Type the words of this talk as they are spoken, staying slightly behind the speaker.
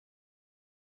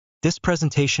This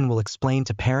presentation will explain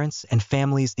to parents and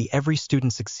families the Every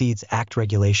Student Succeeds Act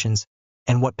regulations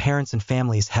and what parents and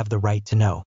families have the right to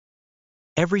know.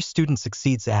 Every Student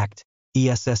Succeeds Act,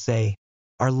 ESSA,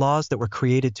 are laws that were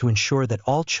created to ensure that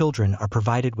all children are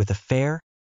provided with a fair,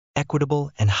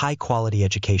 equitable, and high-quality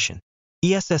education.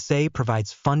 ESSA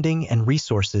provides funding and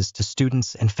resources to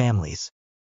students and families.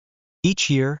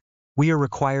 Each year, we are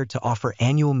required to offer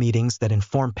annual meetings that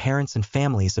inform parents and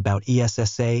families about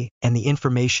ESSA and the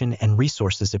information and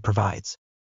resources it provides.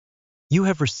 You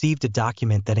have received a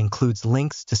document that includes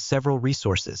links to several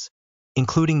resources,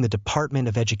 including the Department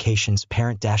of Education's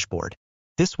Parent Dashboard.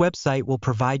 This website will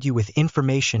provide you with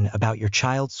information about your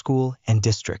child's school and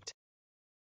district.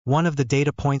 One of the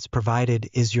data points provided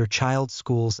is your child's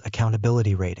school's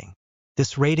accountability rating.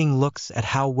 This rating looks at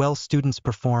how well students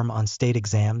perform on state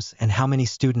exams and how many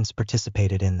students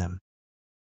participated in them.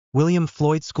 William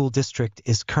Floyd School District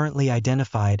is currently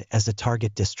identified as a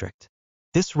target district.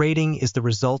 This rating is the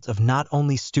result of not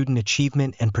only student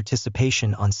achievement and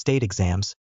participation on state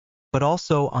exams, but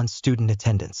also on student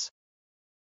attendance.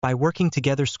 By working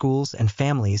together, schools and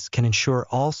families can ensure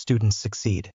all students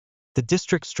succeed. The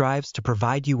district strives to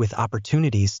provide you with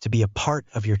opportunities to be a part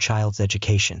of your child's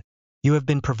education. You have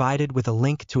been provided with a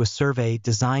link to a survey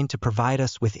designed to provide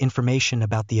us with information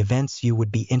about the events you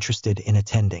would be interested in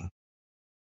attending.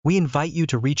 We invite you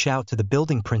to reach out to the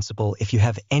building principal if you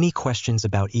have any questions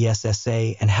about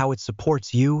ESSA and how it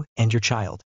supports you and your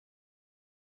child.